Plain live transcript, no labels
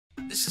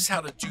This is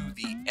how to do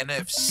the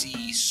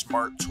NFC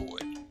Smart Toy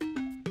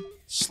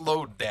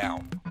slowed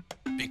down,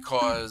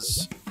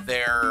 because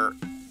there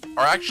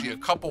are actually a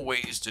couple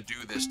ways to do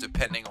this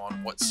depending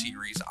on what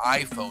series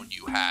iPhone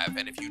you have.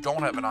 And if you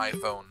don't have an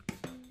iPhone,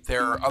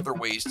 there are other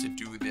ways to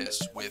do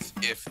this with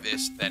if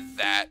this then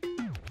that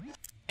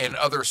and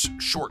other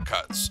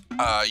shortcuts.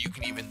 You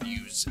can even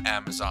use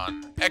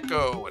Amazon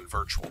Echo and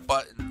virtual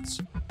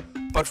buttons.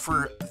 But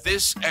for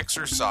this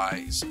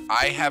exercise,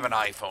 I have an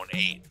iPhone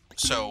 8,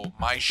 so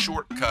my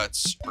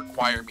shortcuts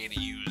require me to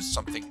use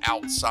something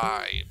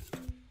outside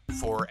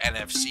for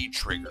NFC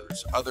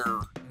triggers.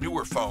 Other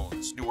newer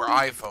phones, newer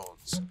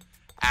iPhones,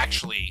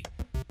 actually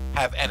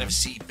have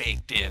NFC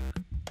baked in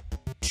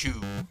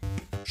to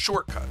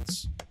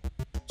shortcuts.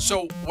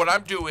 So what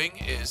I'm doing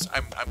is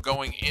I'm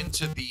going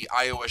into the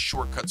iOS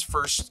shortcuts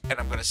first, and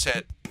I'm going to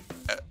set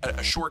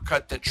a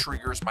shortcut that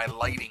triggers my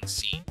lighting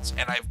scenes.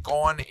 And I've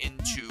gone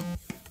into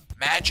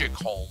Magic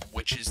Home,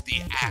 which is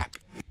the app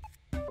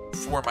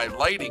for my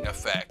lighting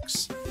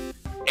effects,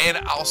 and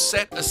I'll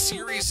set a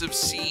series of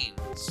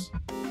scenes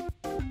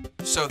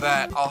so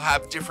that I'll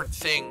have different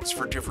things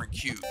for different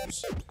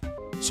cues.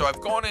 So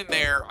I've gone in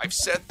there, I've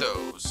set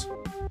those,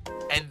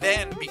 and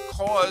then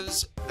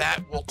because that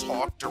will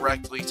talk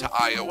directly to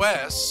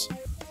iOS,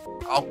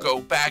 I'll go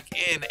back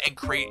in and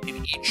create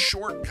in each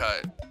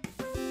shortcut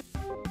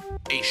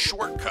a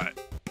shortcut,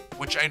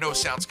 which I know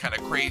sounds kind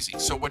of crazy.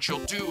 So what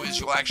you'll do is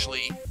you'll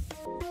actually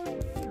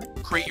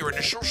create your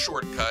initial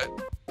shortcut,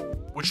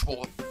 which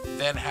will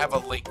then have a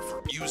link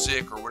for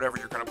music or whatever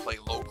you're going to play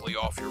locally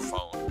off your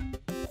phone.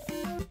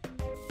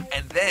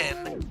 And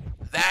then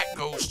that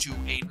goes to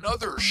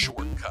another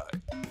shortcut,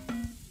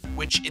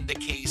 which in the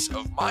case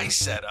of my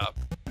setup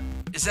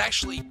is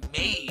actually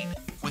made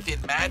within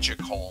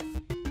Magic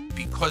Home,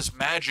 because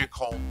Magic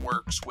Home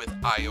works with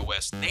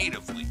iOS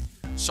natively.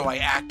 So I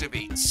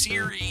activate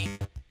Siri,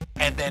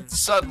 and then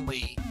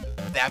suddenly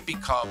that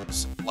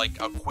becomes like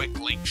a quick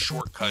link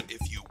shortcut,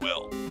 if you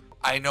will.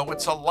 I know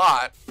it's a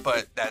lot,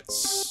 but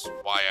that's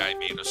why I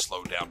made a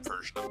slowed down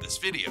version of this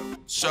video.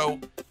 So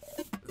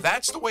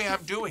that's the way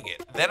I'm doing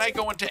it. Then I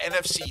go into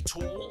NFC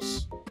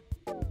Tools.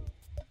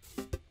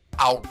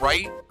 I'll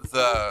write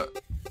the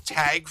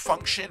tag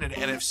function in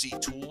NFC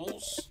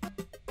Tools.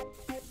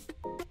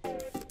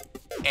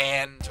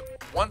 And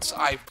once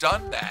I've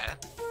done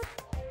that,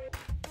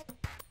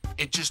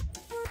 it just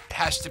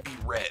has to be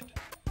read.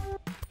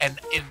 And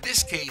in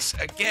this case,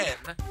 again,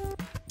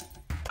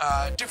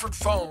 different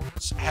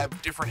phones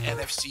have different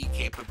NFC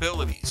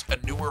capabilities. A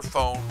newer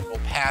phone will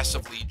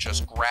passively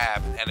just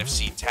grab an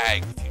NFC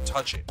tag if you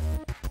touch it.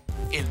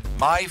 In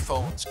my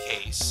phone's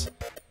case,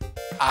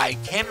 I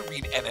can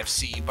read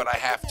NFC, but I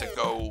have to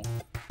go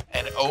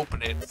and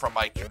open it from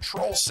my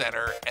control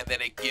center, and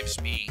then it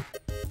gives me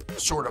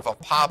sort of a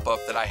pop-up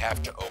that I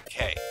have to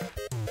okay.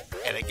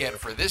 And again,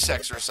 for this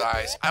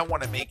exercise, I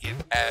want to make it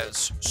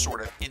as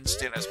sort of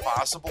instant as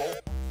possible.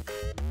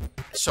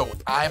 So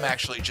I'm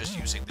actually just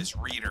using this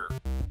reader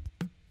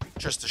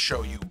just to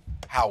show you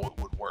how it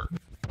would work.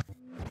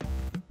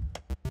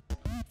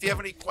 If you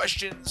have any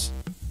questions,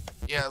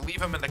 yeah, leave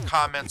them in the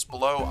comments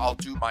below. I'll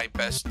do my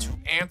best to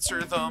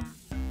answer them.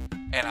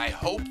 And I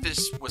hope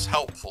this was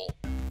helpful.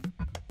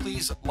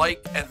 Please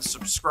like and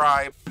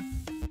subscribe.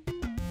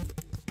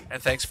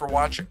 And thanks for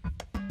watching.